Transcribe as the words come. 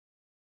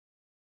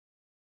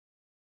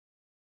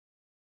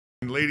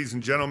ladies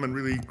and gentlemen,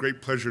 really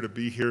great pleasure to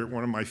be here at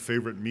one of my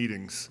favorite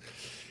meetings.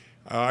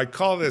 I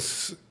call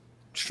this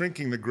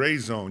shrinking the gray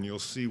zone. You'll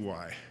see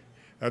why.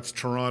 That's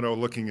Toronto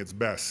looking its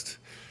best.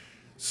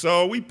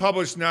 So we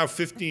published now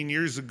 15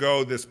 years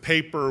ago this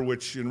paper,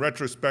 which in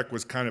retrospect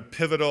was kind of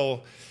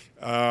pivotal.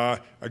 A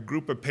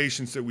group of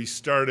patients that we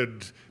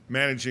started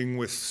managing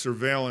with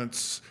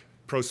surveillance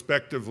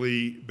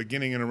prospectively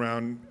beginning in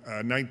around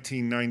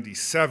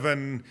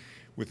 1997.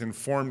 With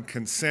informed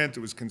consent,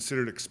 it was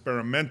considered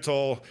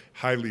experimental,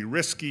 highly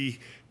risky.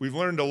 We've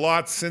learned a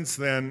lot since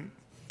then.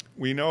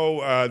 We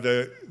know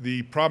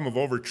the problem of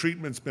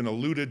overtreatment's been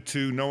alluded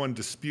to. No one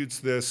disputes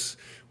this.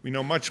 We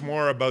know much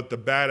more about the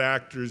bad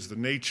actors, the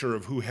nature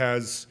of who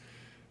has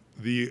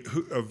the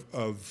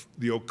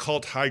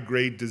occult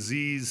high-grade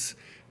disease,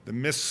 the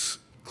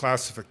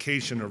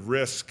misclassification of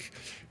risk.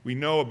 We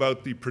know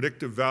about the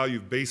predictive value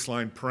of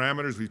baseline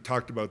parameters. We've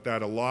talked about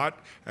that a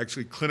lot.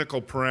 Actually,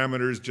 clinical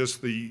parameters,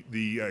 just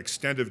the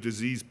extent of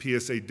disease,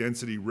 PSA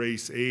density,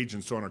 race, age,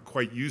 and so on are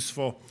quite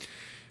useful.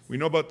 We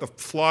know about the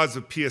flaws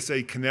of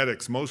PSA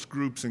kinetics. Most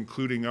groups,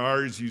 including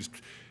ours, used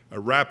a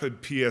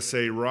rapid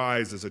PSA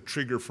rise as a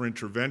trigger for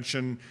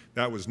intervention.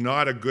 That was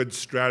not a good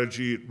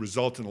strategy. It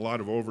resulted in a lot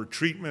of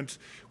overtreatment.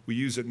 We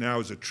use it now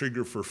as a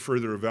trigger for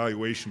further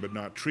evaluation, but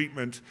not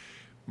treatment.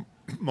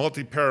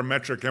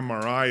 Multiparametric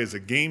MRI is a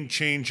game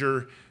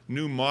changer.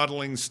 New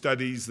modeling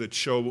studies that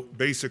show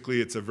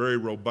basically it's a very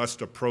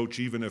robust approach,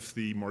 even if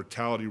the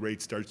mortality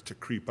rate starts to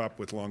creep up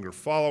with longer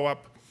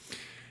follow-up.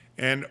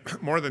 And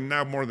more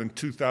than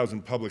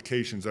 2,000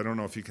 publications. I don't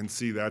know if you can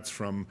see that's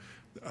from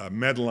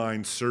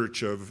Medline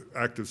search of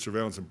active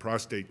surveillance in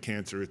prostate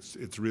cancer.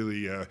 It's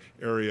really an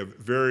area of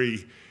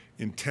very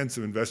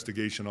intensive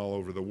investigation all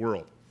over the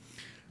world.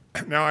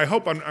 Now, I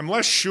hope I'm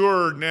less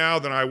sure now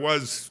than I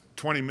was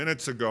 20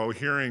 minutes ago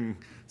hearing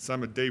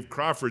some of Dave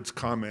Crawford's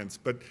comments,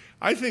 but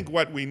I think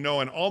what we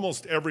know and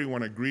almost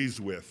everyone agrees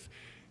with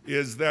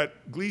is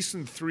that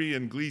Gleason 3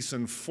 and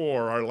Gleason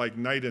 4 are like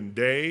night and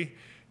day,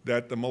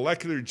 that the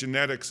molecular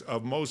genetics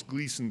of most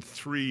Gleason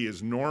 3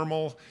 is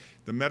normal.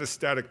 The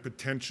metastatic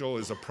potential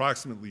is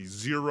approximately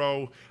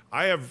 0.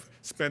 I have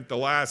spent the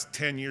last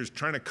 10 years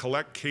trying to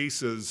collect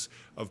cases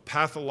of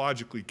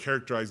pathologically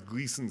characterized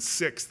Gleason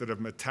 6 that have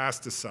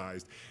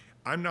metastasized.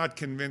 I'm not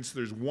convinced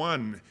there's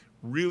one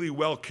really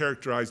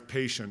well-characterized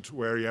patient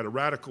where he had a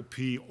radical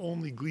P,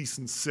 only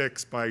Gleason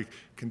 6 by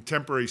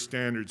contemporary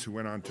standards who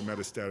went on to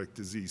metastatic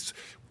disease.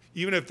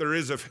 Even if there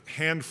is a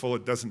handful,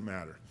 it doesn't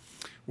matter.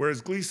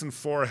 Whereas Gleason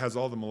 4 has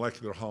all the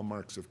molecular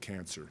hallmarks of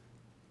cancer.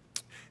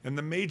 And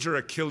the major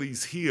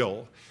Achilles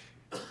heel,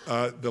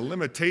 the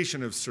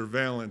limitation of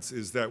surveillance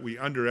is that we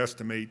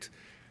underestimate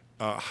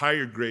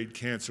higher grade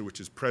cancer,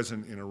 which is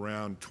present in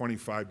around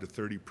 25 to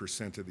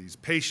 30% of these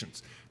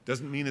patients.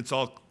 Doesn't mean it's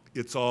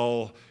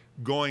all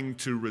going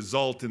to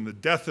result in the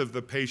death of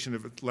the patient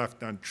if it's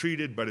left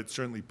untreated, but it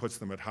certainly puts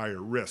them at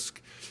higher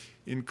risk.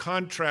 In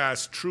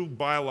contrast, true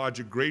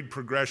biologic grade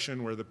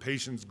progression, where the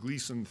patient's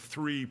Gleason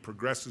 3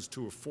 progresses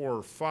to a 4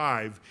 or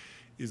 5,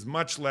 is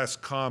much less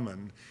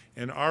common.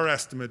 And our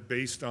estimate,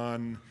 based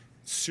on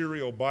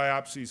serial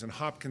biopsies, and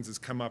Hopkins has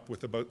come up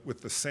with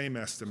the same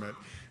estimate,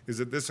 is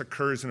that this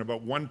occurs in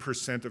about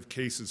 1% of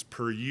cases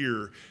per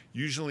year,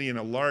 usually in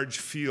a large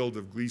field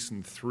of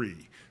Gleason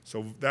 3.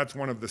 So that's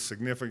one of the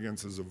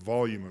significances of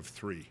volume of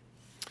 3.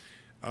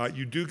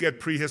 You do get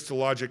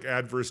prehistologic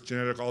adverse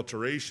genetic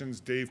alterations.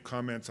 Dave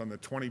comments on the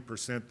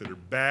 20% that are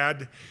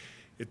bad.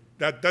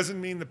 That doesn't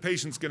mean the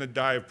patient's going to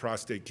die of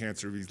prostate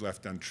cancer if he's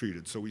left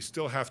untreated. So we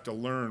still have to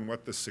learn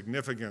what the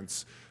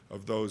significance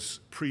of those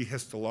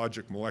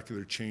prehistologic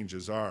molecular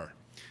changes are.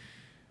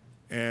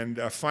 And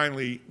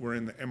finally, we're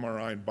in the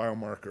MRI and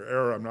biomarker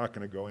era. I'm not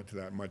going to go into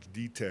that much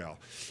detail.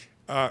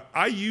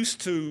 I used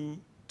to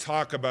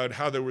talk about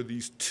how there were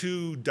these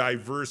two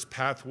diverse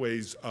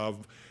pathways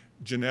of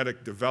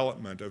genetic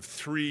development, of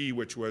 3,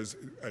 which was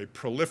a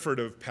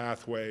proliferative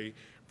pathway,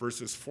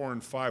 versus 4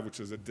 and 5, which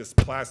is a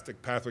dysplastic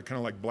pathway, kind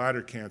of like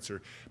bladder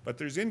cancer. But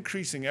there's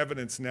increasing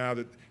evidence now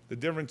that the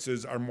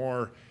differences are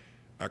more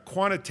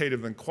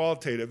quantitative than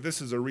qualitative.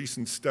 This is a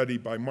recent study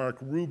by Mark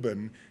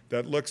Rubin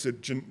that looks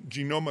at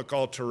genomic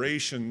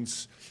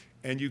alterations,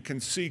 and you can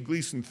see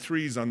Gleason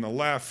 3s on the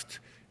left,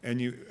 and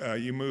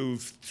you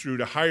move through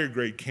to higher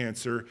grade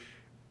cancer.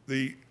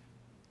 The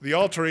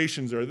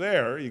alterations are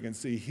there, you can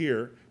see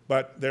here,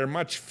 but they're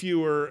much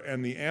fewer,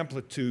 and the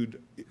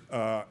amplitude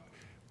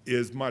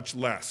is much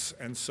less.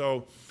 And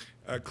so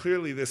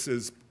clearly this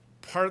is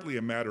partly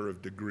a matter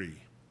of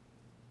degree.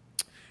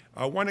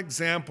 One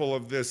example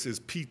of this is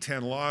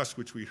P10 loss,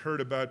 which we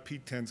heard about.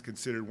 P10 is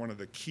considered one of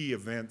the key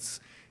events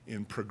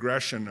in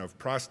progression of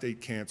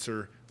prostate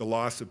cancer, the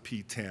loss of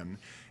P10.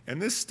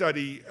 And this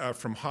study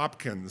from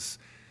Hopkins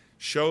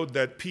showed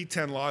that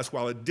P10 loss,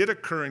 while it did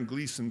occur in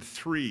Gleason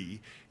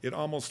 3, it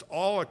almost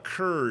all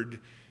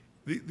occurred.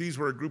 These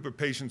were a group of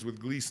patients with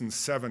Gleason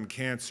 7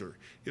 cancer.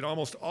 It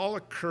almost all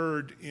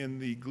occurred in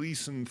the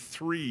Gleason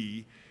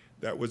 3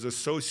 that was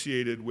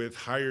associated with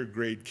higher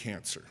grade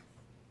cancer.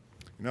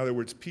 In other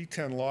words,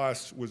 P10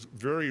 loss was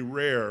very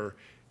rare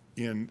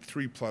in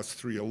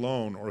 3+3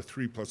 alone, or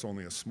 3 plus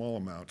only a small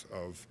amount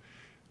of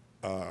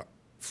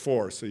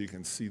 4. So you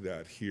can see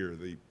that here,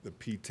 the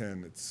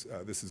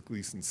P10, this is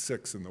Gleason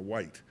 6 in the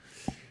white.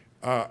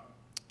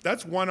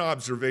 That's one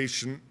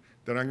observation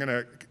that I'm going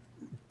to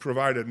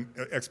provide an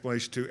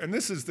explanation to. And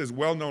this is this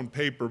well-known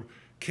paper,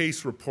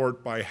 case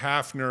report by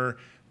Hafner,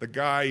 the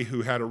guy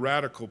who had a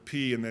radical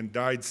P and then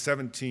died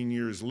 17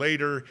 years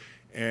later.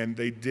 And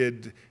they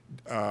did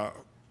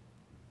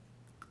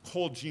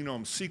whole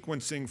genome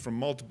sequencing from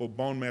multiple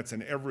bone mets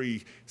in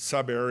every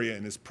sub-area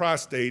in his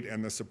prostate,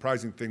 and the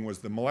surprising thing was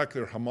the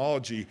molecular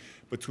homology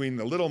between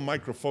the little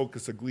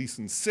microfocus of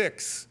Gleason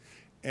 6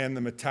 and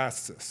the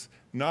metastasis,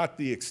 not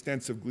the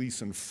extensive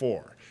Gleason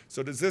 4.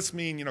 So does this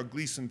mean,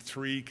 Gleason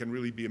 3 can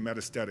really be a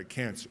metastatic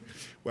cancer?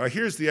 Well,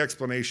 here's the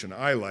explanation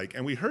I like,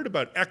 and we heard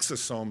about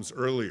exosomes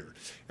earlier.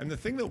 And the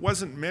thing that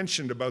wasn't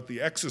mentioned about the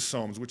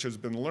exosomes, which has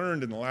been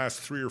learned in the last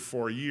 3 or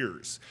 4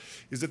 years,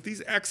 is that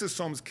these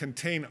exosomes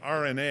contain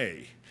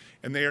RNA,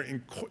 and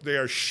they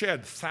are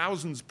shed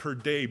thousands per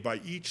day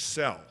by each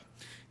cell.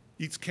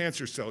 Each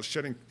cancer cell is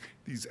shedding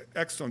these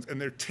exosomes,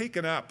 and they're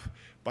taken up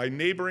by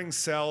neighboring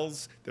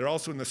cells. They're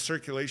also in the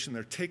circulation.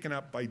 They're taken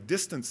up by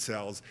distant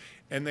cells,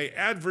 and they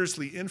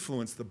adversely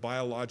influence the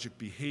biologic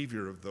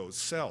behavior of those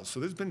cells. So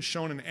this has been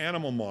shown in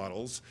animal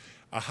models.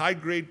 A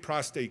high-grade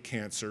prostate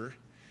cancer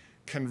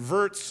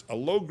converts a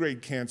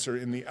low-grade cancer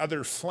in the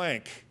other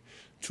flank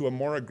to a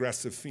more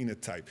aggressive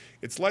phenotype.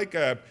 It's like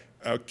a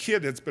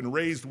kid that's been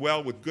raised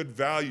well with good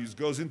values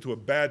goes into a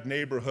bad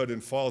neighborhood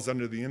and falls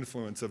under the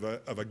influence of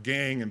a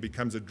gang and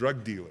becomes a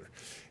drug dealer.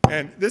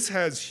 And this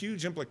has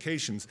huge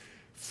implications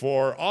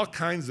for all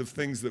kinds of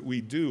things that we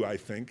do, I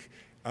think.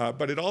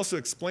 But it also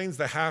explains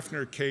the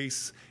Hafner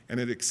case, and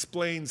it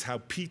explains how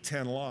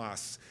P10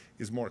 loss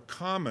is more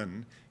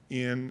common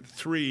in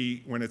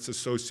 3 when it's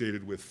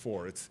associated with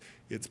 4.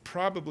 It's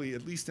probably,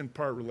 at least in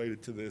part,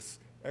 related to this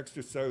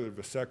extracellular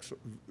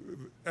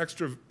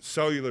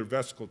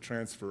vesicle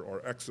transfer, or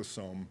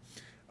exosome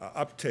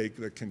uptake,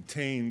 that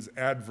contains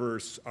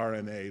adverse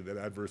RNA that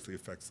adversely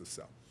affects the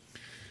cell.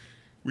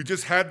 We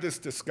just had this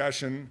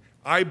discussion.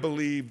 I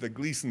believe that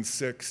Gleason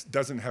 6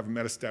 doesn't have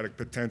metastatic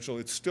potential.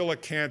 It's still a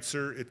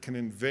cancer. It can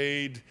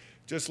invade,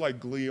 just like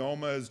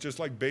gliomas, just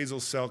like basal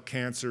cell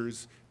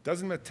cancers.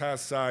 Doesn't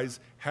metastasize,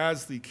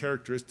 has the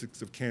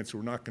characteristics of cancer.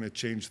 We're not going to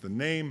change the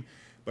name,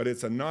 but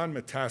it's a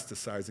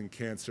non-metastasizing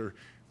cancer.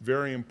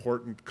 Very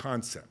important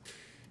concept.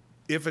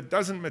 If it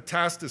doesn't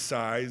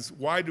metastasize,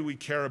 why do we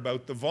care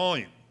about the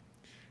volume?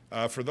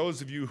 For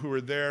those of you who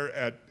were there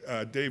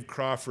at Dave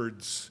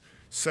Crawford's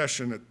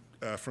session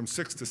from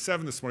 6 to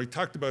 7 this morning, he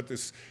talked about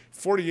this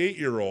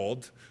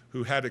 48-year-old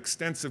who had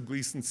extensive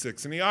Gleason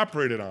 6, and he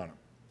operated on him.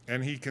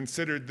 And he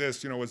considered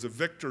this, as a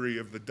victory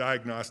of the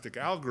diagnostic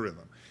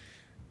algorithm.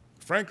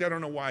 Frankly, I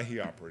don't know why he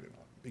operated on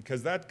him,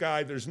 because that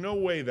guy, there's no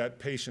way that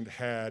patient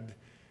had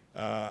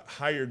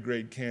higher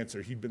grade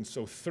cancer. He'd been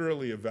so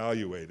thoroughly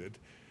evaluated.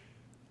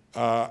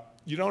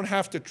 You don't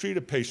have to treat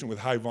a patient with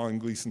high volume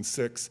Gleason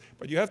 6,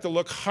 but you have to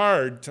look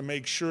hard to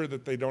make sure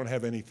that they don't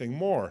have anything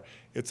more.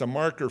 It's a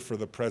marker for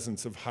the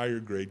presence of higher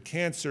grade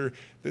cancer.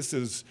 This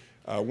is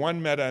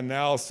one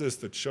meta-analysis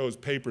that shows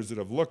papers that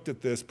have looked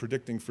at this,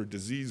 predicting for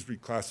disease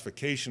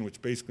reclassification,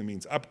 which basically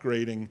means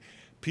upgrading,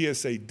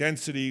 PSA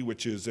density,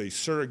 which is a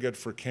surrogate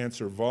for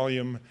cancer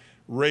volume,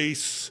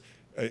 race,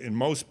 in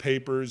most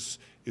papers,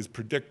 is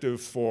predictive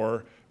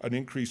for an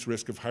increased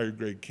risk of higher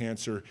grade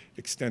cancer,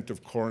 extent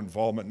of core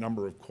involvement,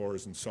 number of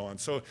cores, and so on.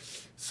 So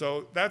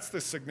that's the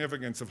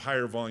significance of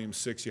higher volume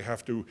 6. You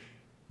have to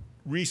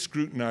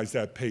re-scrutinize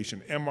that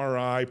patient.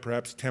 MRI,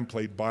 perhaps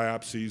template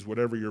biopsies,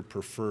 whatever your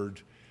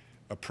preferred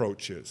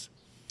approach is.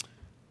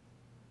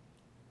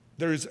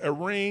 There's a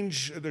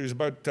range, there's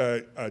about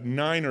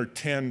 9 or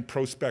 10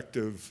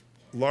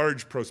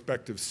 large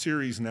prospective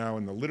series now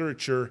in the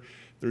literature.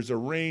 There's a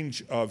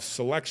range of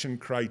selection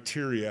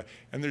criteria,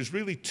 and there's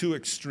really 2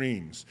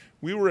 extremes.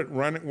 We were at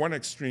one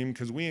extreme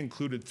because we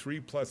included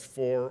 3+4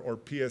 or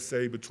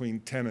PSA between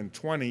 10 and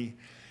 20.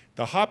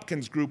 The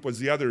Hopkins group was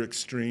the other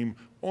extreme,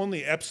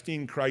 only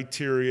Epstein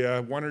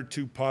criteria, 1 or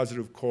 2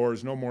 positive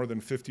cores, no more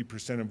than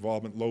 50%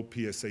 involvement, low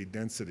PSA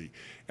density.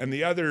 And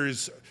the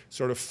others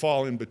sort of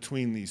fall in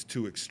between these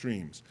 2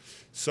 extremes.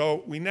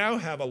 So we now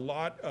have a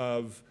lot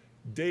of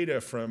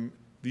data from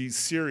these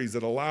series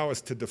that allow us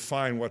to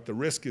define what the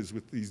risk is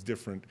with these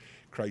different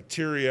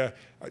criteria.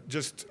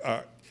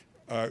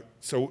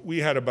 So we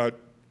had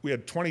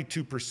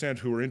 22%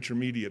 who were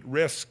intermediate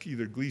risk,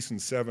 either Gleason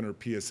 7 or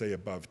PSA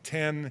above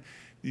 10.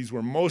 These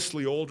were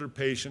mostly older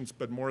patients,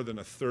 but more than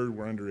a third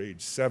were under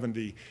age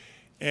 70.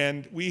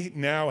 And we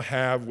now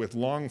have, with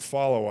long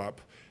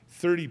follow-up,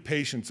 30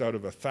 patients out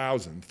of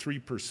 1,000,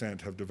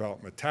 3% have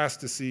developed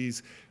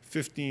metastases,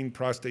 15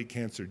 prostate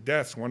cancer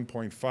deaths,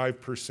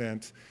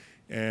 1.5%.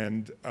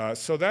 And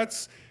so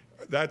that's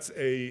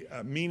a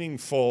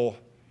meaningful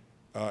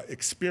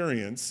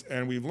experience,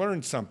 and we've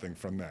learned something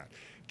from that.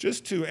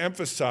 Just to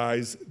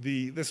emphasize,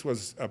 this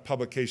was a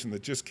publication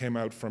that just came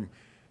out from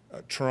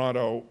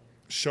Toronto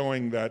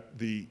showing that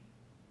the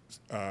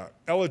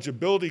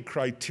eligibility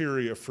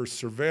criteria for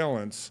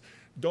surveillance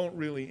don't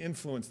really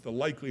influence the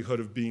likelihood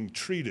of being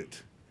treated.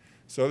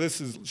 So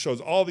this shows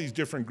all these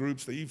different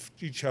groups. They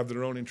each have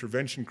their own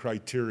intervention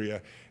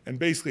criteria, and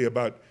basically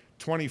about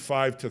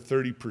 25 to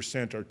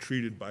 30% are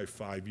treated by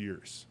 5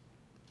 years.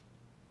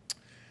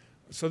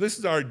 So this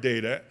is our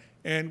data,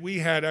 and we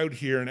had out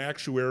here an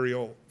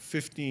actuarial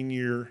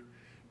 15-year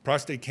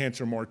prostate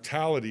cancer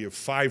mortality of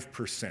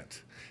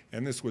 5%,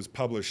 and this was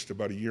published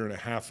about 1.5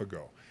 years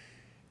ago.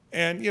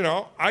 And, you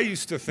know, I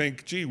used to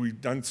think, gee, we've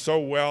done so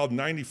well.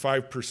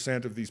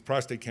 95% of these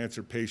prostate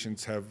cancer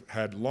patients have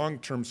had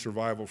long-term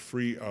survival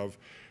free of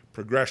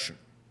progression.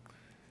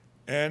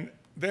 And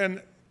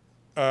then,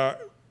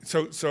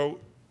 so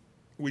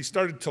we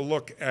started to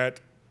look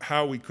at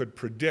how we could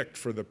predict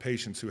for the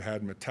patients who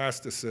had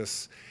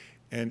metastasis,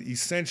 and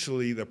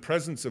essentially the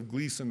presence of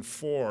Gleason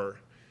 4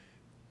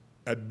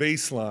 at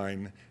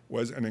baseline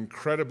was an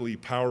incredibly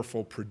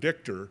powerful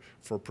predictor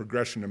for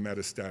progression of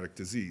metastatic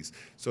disease.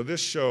 So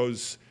this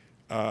shows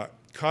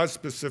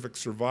cause-specific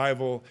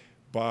survival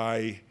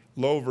by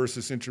low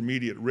versus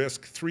intermediate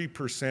risk,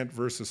 3%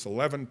 versus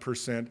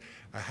 11%,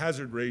 a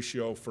hazard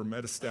ratio for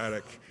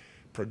metastatic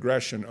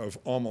progression of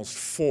almost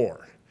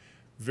 4.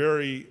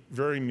 Very,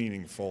 very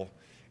meaningful.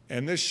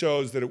 And this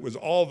shows that it was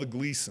all the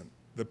Gleason.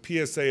 The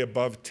PSA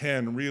above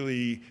 10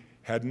 really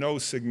had no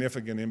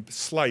significant,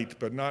 slight,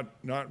 but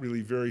not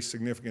really very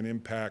significant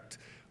impact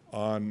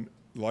on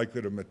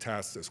likelihood of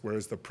metastasis,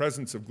 whereas the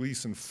presence of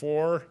Gleason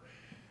 4,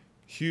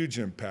 huge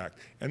impact.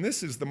 And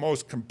this is the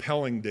most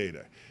compelling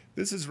data.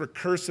 This is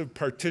recursive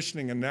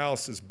partitioning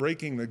analysis,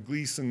 breaking the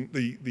Gleason,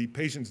 the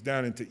patients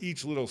down into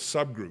each little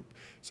subgroup.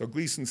 So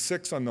Gleason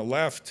 6 on the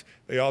left,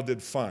 they all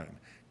did fine.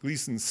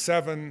 Gleason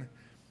 7,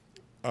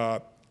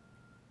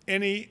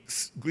 any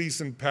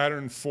Gleason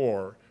pattern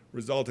 4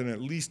 result in at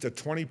least a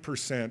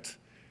 20%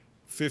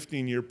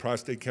 15-year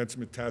prostate cancer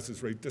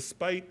metastasis rate,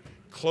 despite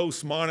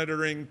close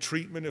monitoring,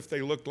 treatment if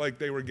they looked like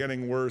they were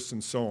getting worse,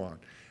 and so on.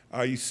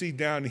 You see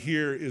down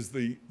here is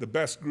the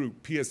best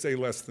group, PSA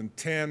less than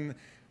 10,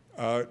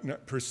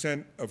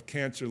 percent of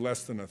cancer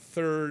less than a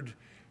third,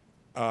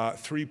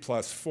 3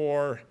 plus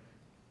 4,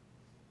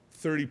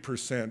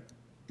 30%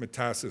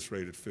 metastasis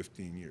rate at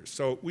 15 years.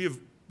 So we have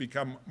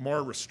become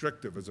more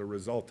restrictive as a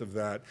result of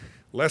that,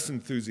 less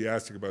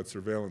enthusiastic about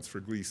surveillance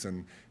for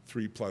Gleason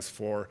 3 plus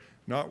 4,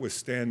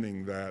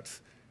 notwithstanding that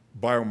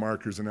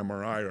biomarkers and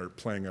MRI are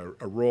playing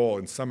a role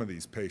in some of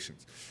these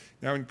patients.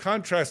 Now, in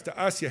contrast to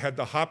us, you had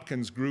the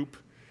Hopkins group,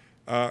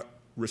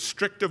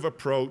 restrictive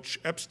approach,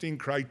 Epstein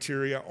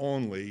criteria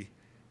only,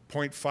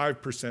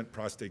 0.5%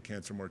 prostate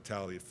cancer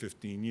mortality at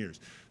 15 years.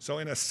 So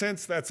in a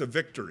sense, that's a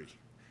victory.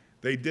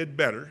 They did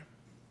better.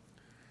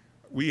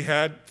 We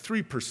had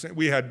 3%,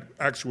 we had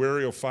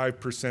actuarial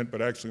 5%, but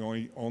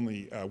actually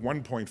only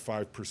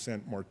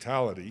 1.5%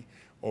 mortality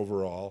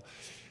overall.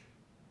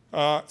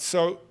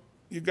 So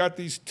you've got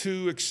these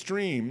two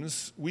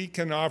extremes. We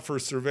can offer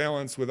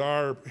surveillance with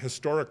our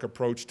historic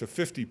approach to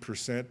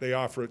 50%. They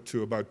offer it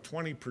to about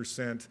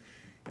 20%.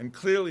 And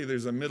clearly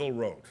there's a middle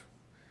road.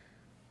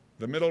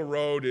 The middle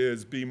road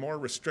is be more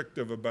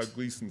restrictive about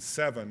Gleason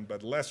 7,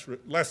 but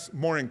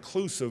more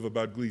inclusive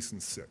about Gleason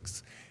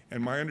 6.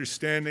 And my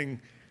understanding,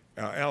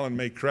 Alan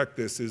may correct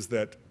this, is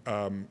that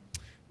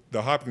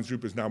the Hopkins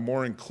group is now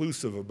more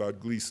inclusive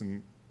about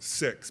Gleason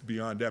 6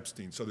 beyond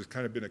Epstein. So there's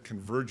kind of been a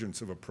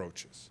convergence of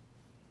approaches.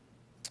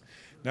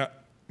 Now,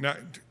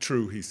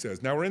 true, he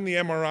says. Now we're in the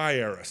MRI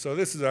era. So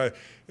this is an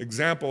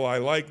example I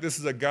like. This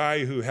is a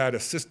guy who had a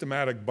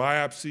systematic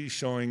biopsy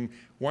showing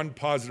one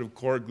positive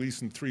core,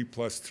 Gleason 3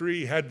 plus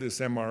 3, had this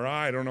MRI.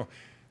 I don't know.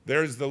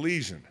 There's the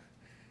lesion.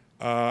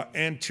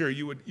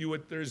 Anterior,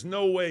 there's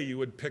no way you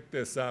would pick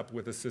this up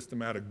with a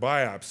systematic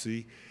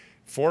biopsy.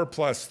 4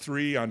 plus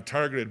 3 on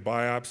targeted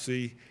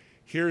biopsy.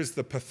 Here's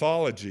the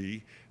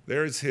pathology.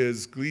 There's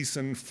his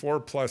Gleason 4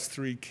 plus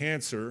 3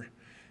 cancer.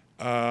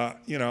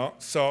 You know,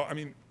 so, I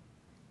mean,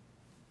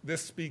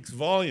 this speaks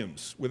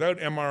volumes. Without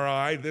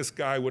MRI, this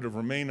guy would have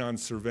remained on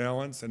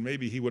surveillance, and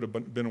maybe he would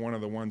have been one of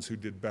the ones who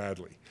did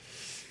badly.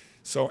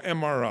 So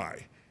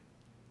MRI.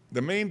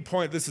 The main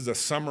point, this is a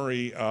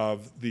summary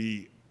of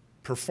the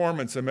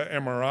performance of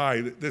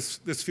MRI.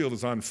 This field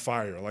is on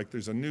fire. Like,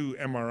 there's a new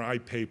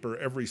MRI paper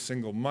every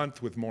single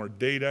month with more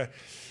data.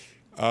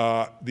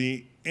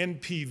 The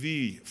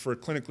NPV for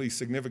clinically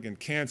significant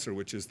cancer,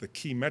 which is the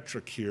key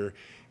metric here,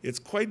 it's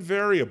quite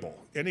variable,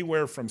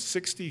 anywhere from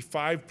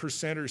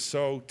 65% or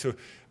so to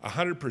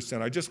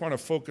 100%. I just want to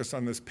focus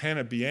on this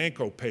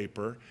Pana-Bianco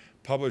paper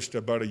published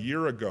about a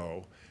year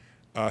ago.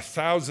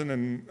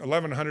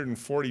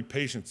 1,140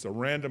 patients, a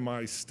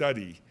randomized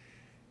study,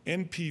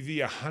 NPV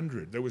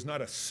 100. There was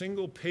not a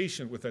single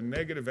patient with a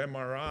negative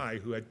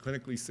MRI who had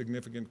clinically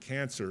significant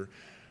cancer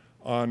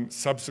on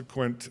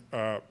subsequent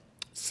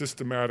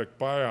systematic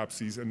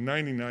biopsies, and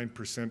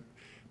 99%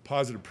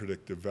 positive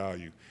predictive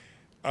value.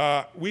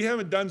 We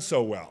haven't done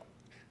so well.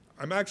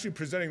 I'm actually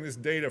presenting this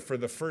data for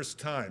the first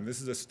time.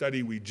 This is a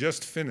study we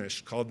just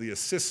finished called the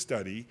ASSIST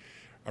study,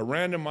 a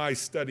randomized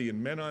study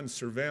in men on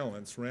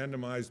surveillance,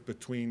 randomized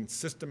between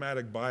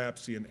systematic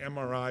biopsy and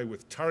MRI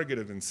with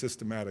targeted and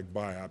systematic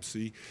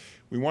biopsy.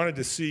 We wanted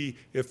to see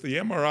if the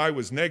MRI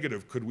was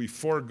negative, could we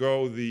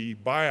forego the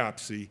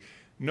biopsy?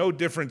 No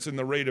difference in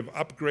the rate of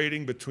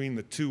upgrading between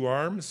the two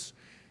arms.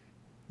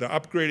 The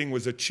upgrading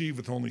was achieved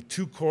with only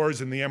 2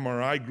 cores in the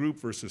MRI group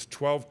versus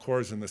 12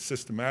 cores in the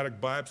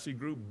systematic biopsy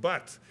group.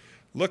 But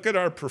look at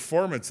our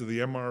performance of the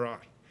MRI.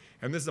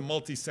 And this is a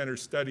multi-center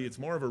study. It's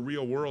more of a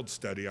real-world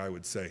study, I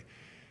would say.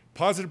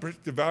 Positive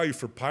predictive value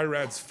for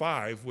PIRADS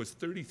 5 was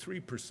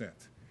 33%.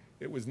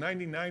 It was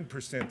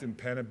 99% in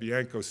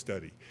Pana-Bianco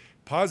study.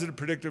 Positive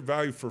predictive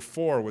value for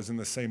 4 was in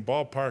the same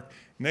ballpark.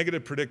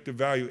 Negative predictive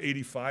value,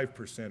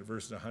 85%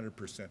 versus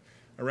 100%.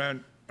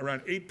 Around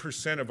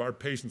 8% of our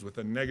patients with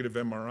a negative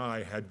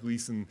MRI had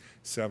Gleason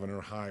 7 or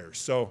higher.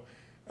 So,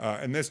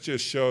 and this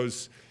just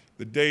shows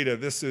the data.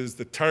 This is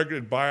the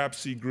targeted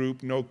biopsy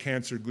group, no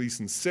cancer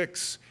Gleason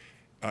 6.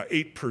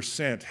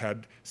 8%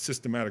 had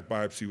systematic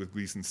biopsy with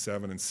Gleason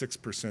 7 and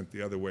 6%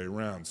 the other way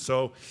around.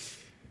 So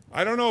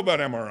I don't know about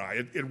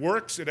MRI. It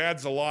works, it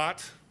adds a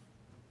lot.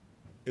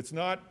 It's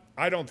not,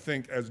 I don't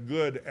think, as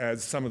good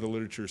as some of the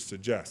literature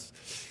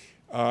suggests.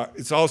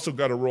 It's also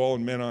got a role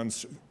in men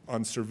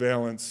on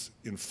surveillance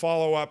in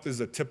follow-up. This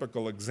is a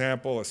typical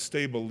example, a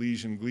stable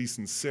lesion,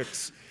 Gleason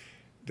 6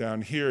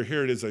 down here.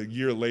 Here it is a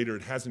year later,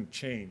 it hasn't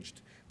changed.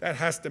 That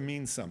has to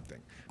mean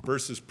something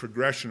versus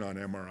progression on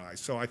MRI.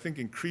 So I think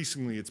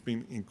increasingly it's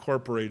being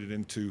incorporated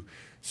into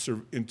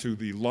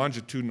the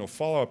longitudinal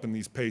follow-up in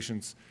these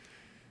patients,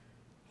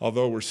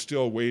 although we're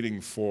still waiting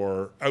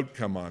for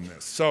outcome on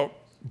this. So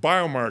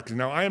biomarkers.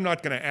 Now, I am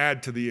not going to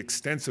add to the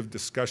extensive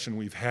discussion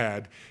we've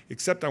had,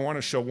 except I want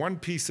to show one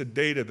piece of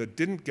data that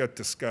didn't get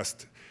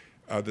discussed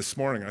this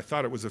morning. I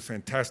thought it was a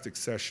fantastic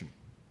session.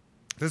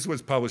 This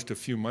was published a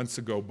few months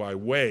ago by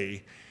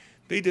Way.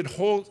 They did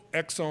whole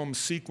exome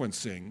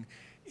sequencing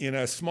in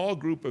a small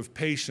group of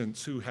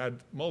patients who had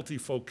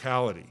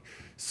multifocality.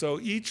 So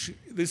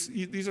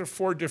these are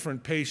 4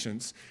 different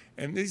patients,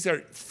 and these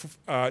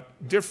are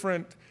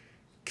different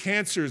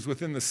cancers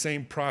within the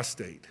same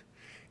prostate.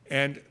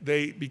 And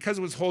because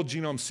it was whole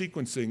genome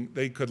sequencing,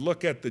 they could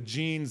look at the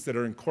genes that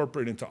are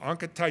incorporated into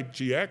Oncotype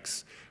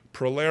GX,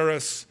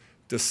 Prolaris,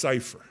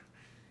 Decipher.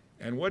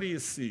 And what do you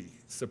see?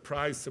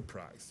 Surprise,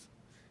 surprise.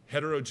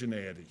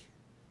 Heterogeneity.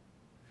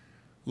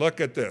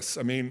 Look at this.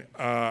 I mean,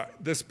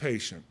 this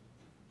patient,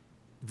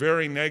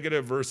 very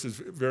negative versus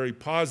very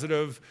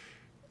positive.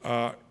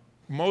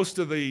 Most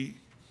of the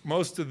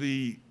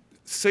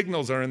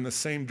signals are in the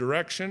same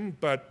direction,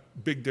 but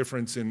big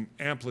difference in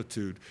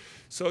amplitude.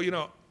 So, you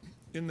know,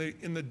 in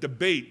the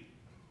debate,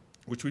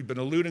 which we've been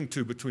alluding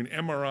to between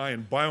MRI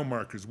and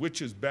biomarkers,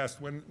 which is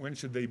best, when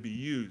should they be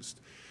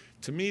used?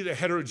 To me, the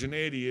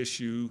heterogeneity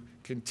issue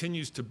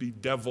continues to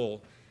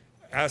bedevil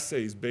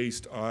assays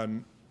based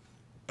on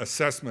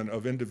assessment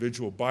of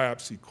individual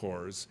biopsy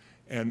cores,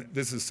 and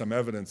this is some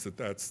evidence that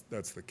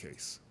that's the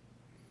case.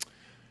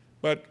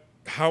 But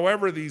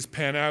however these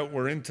pan out,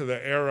 we're into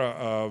the era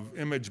of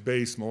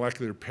image-based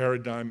molecular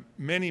paradigm.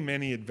 Many,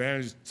 many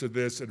advantages to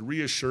this. It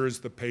reassures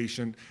the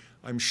patient.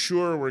 I'm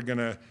sure we're going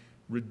to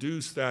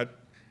reduce that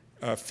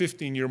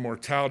 15-year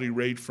mortality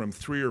rate from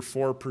 3 or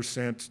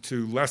 4%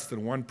 to less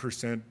than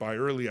 1% by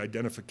early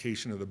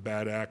identification of the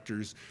bad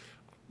actors.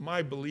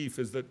 My belief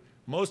is that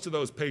most of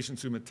those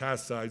patients who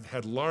metastasized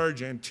had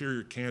large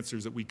anterior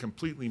cancers that we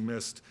completely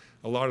missed.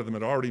 A lot of them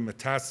had already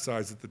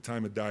metastasized at the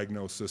time of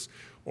diagnosis,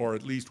 or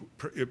at least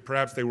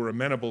perhaps they were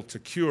amenable to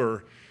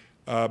cure,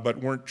 but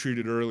weren't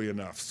treated early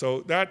enough.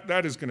 So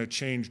that is going to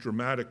change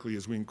dramatically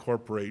as we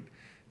incorporate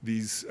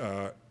these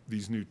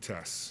new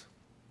tests.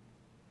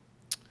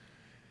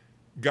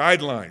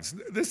 Guidelines.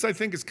 This, I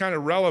think, is kind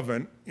of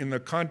relevant in the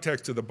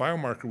context of the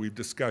biomarker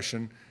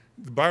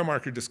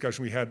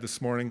discussion we had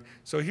this morning.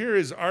 So here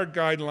is our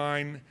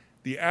guideline,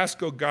 the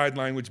ASCO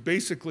guideline, which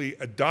basically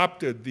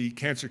adopted the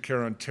Cancer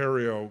Care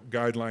Ontario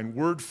guideline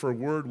word for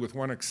word with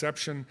one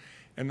exception,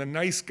 and the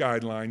NICE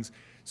guidelines.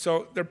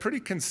 So they're pretty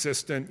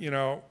consistent, you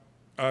know,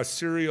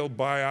 serial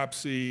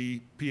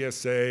biopsy,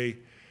 PSA,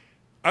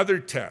 other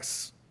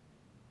tests.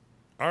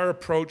 Our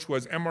approach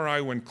was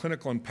MRI when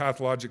clinical and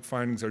pathologic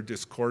findings are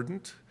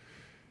discordant.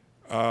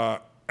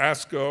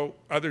 ASCO,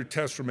 other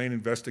tests remain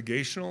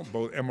investigational,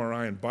 both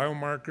MRI and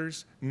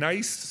biomarkers.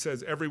 NICE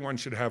says everyone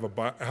should have an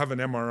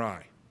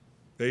MRI.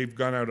 They've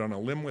gone out on a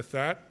limb with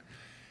that.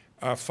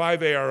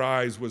 5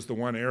 ARIs was the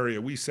one area.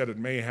 We said it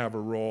may have a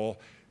role.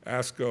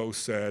 ASCO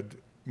said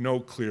no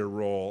clear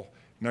role.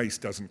 NICE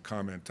doesn't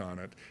comment on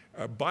it.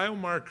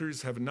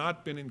 Biomarkers have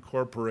not been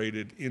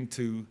incorporated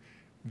into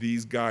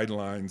these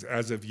guidelines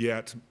as of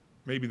yet.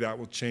 Maybe that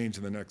will change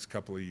in the next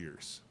couple of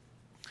years.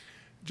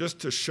 Just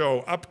to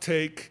show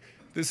uptake,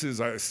 this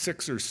is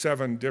 6 or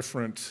 7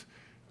 different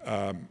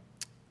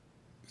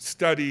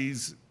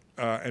studies,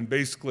 and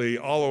basically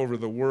all over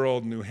the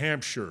world: New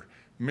Hampshire,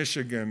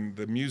 Michigan,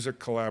 the music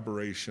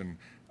collaboration,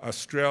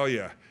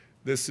 Australia,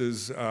 This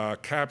is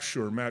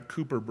Capture, Matt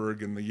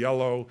Cooperberg in the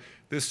yellow.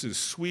 This is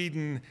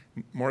Sweden,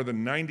 more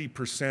than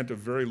 90% of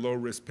very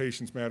low-risk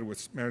patients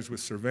managed with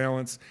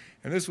surveillance.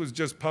 And this was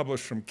just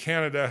published from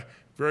Canada.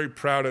 Very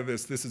proud of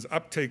this. This is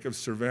uptake of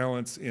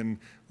surveillance in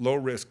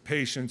low-risk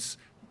patients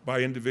by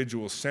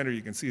individual center.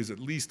 You can see is at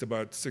least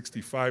about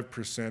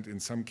 65%, in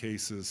some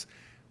cases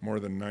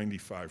more than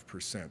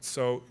 95%.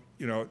 So,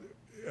 you know,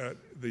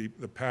 the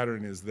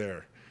pattern is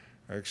there.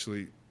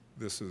 Actually,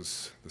 this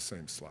is the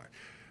same slide.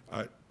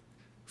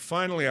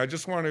 Finally, I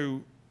just want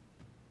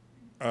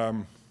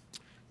to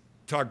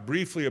talk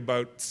briefly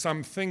about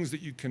some things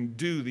that you can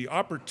do, the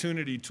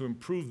opportunity to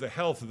improve the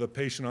health of the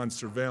patient on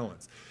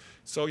surveillance.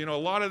 So, you know, a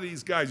lot of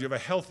these guys, you have a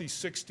healthy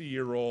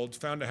 60-year-old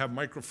found to have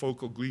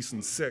microfocal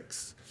Gleason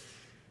 6.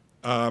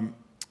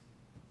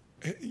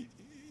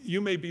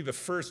 You may be the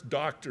first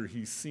doctor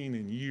he's seen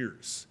in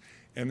years,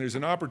 and there's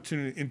an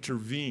opportunity to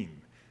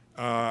intervene.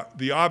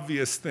 The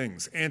obvious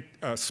things,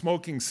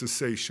 smoking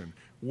cessation,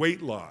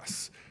 weight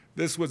loss.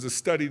 This was a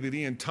study that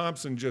Ian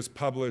Thompson just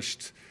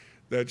published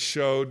that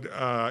showed,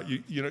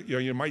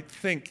 you might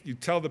think, you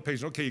tell the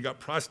patient, okay, you got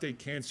prostate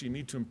cancer, you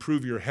need to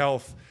improve your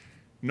health.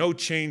 No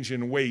change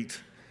in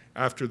weight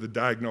after the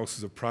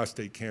diagnosis of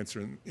prostate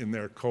cancer in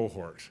their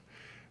cohort.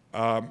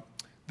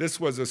 This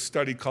was a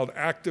study called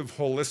Active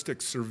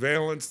Holistic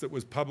Surveillance that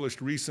was published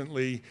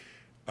recently.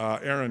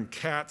 Aaron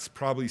Katz,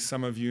 probably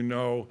some of you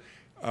know,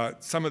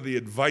 some of the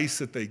advice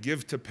that they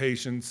give to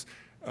patients,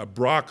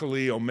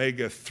 broccoli,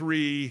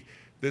 omega-3,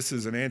 this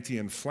is an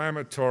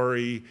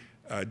anti-inflammatory,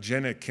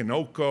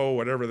 Gennakinoko,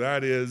 whatever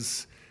that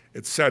is,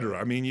 et cetera.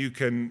 I mean, you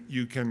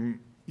can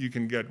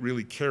get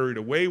really carried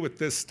away with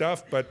this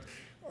stuff, but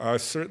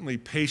certainly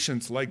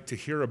patients like to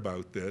hear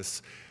about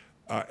this.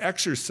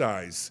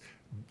 Exercise,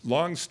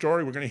 long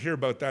story, we're going to hear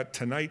about that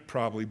tonight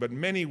probably, but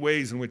many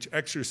ways in which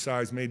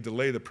exercise may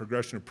delay the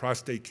progression of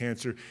prostate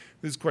cancer.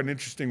 This is quite an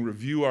interesting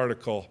review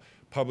article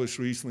published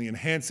recently,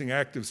 Enhancing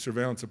Active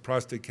Surveillance of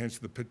Prostate Cancer,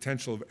 the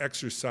Potential of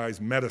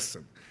Exercise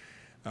Medicine,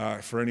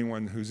 for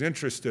anyone who's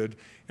interested.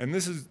 And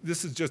this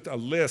is just a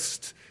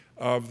list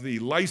of the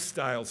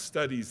lifestyle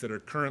studies that are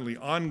currently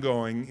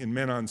ongoing in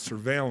men on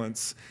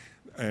surveillance,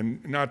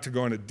 and not to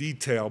go into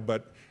detail,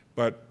 but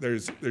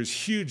there's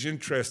huge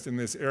interest in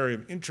this area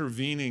of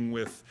intervening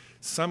with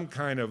some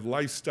kind of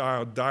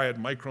lifestyle, diet,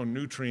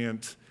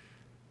 micronutrient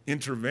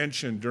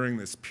intervention during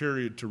this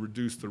period to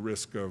reduce the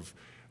risk of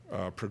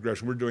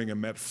progression. We're doing a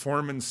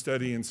metformin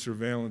study in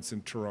surveillance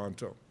in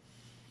Toronto.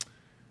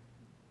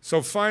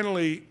 So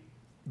finally,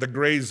 the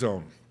gray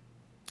zone.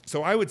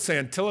 So I would say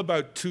until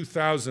about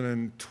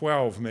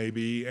 2012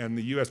 maybe, and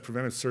the US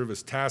Preventive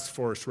Service Task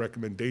Force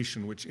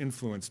recommendation, which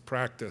influenced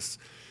practice,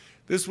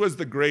 this was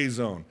the gray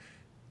zone.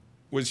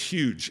 Was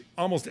huge.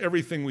 Almost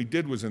everything we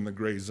did was in the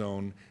gray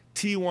zone.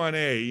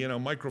 T1A, you know,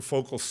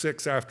 microfocal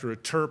 6 after a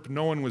TURP,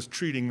 no one was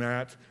treating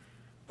that,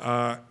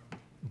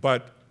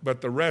 but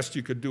the rest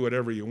you could do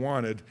whatever you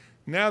wanted.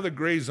 Now the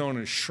gray zone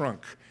is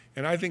shrunk,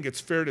 and I think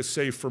it's fair to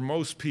say for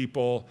most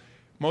people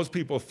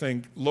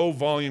think low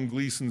volume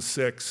Gleason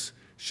 6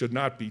 should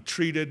not be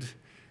treated.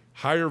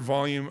 Higher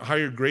volume,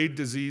 higher grade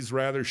disease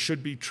rather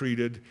should be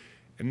treated.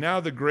 And now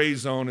the gray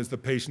zone is the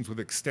patients with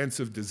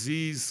extensive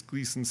disease,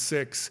 Gleason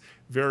 6,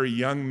 very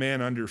young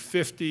men under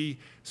 50,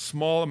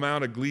 small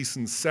amount of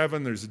Gleason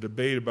 7. There's a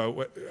debate about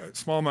what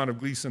small amount of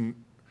Gleason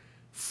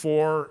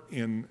 4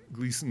 in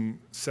Gleason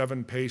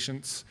 7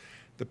 patients.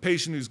 The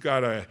patient who's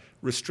got a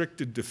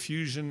restricted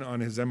diffusion on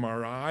his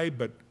MRI,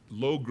 but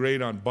low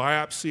grade on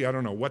biopsy, I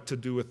don't know what to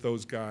do with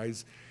those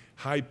guys.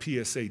 High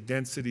PSA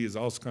density is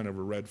also kind of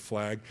a red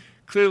flag.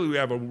 Clearly we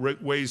have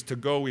ways to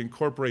go. We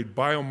incorporate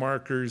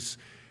biomarkers,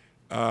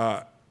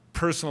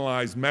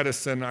 personalized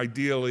medicine,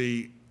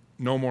 ideally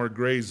no more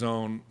gray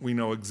zone. We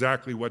know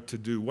exactly what to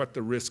do, what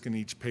the risk in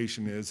each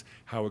patient is,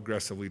 how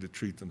aggressively to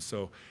treat them.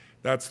 So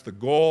that's the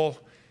goal,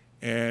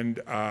 and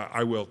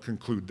I will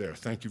conclude there.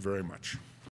 Thank you very much.